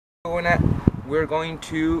We're going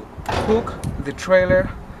to hook the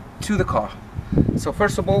trailer to the car. So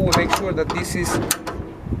first of all, we make sure that this is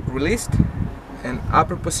released in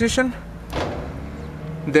upper position,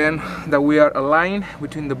 then that we are aligned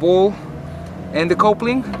between the ball and the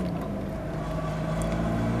coupling,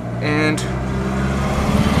 and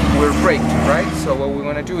we're braked, right? So what we're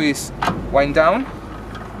going to do is wind down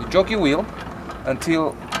the jockey wheel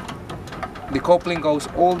until the coupling goes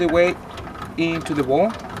all the way into the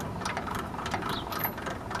ball.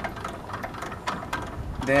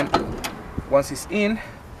 Then once it's in,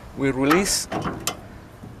 we release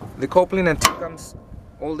the coupling until it comes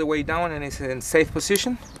all the way down and it's in safe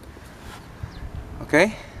position.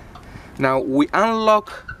 Okay, now we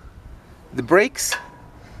unlock the brakes,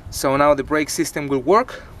 so now the brake system will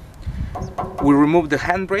work. We remove the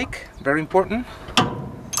handbrake, very important,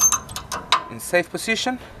 in safe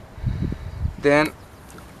position. Then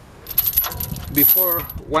before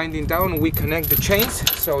winding down, we connect the chains,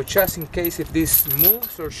 so just in case if this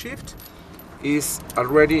moves or shifts, is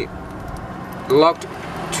already locked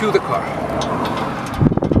to the car.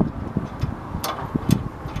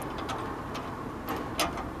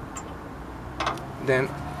 Then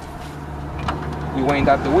we wind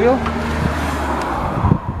up the wheel.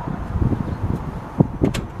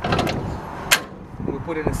 We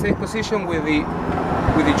put it in a safe position with the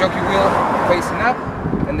jockey wheel facing up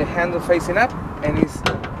and the handle facing up, and it's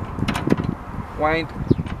wind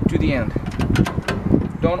to the end.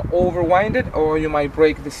 Don't overwind it or you might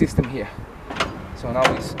break the system here. So now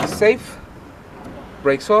it's safe,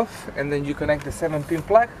 breaks off, and then you connect the 7-pin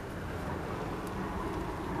plug.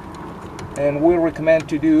 And we recommend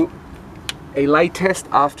to do a light test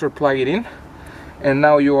after plugging it in, and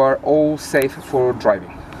now you are all safe for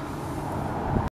driving.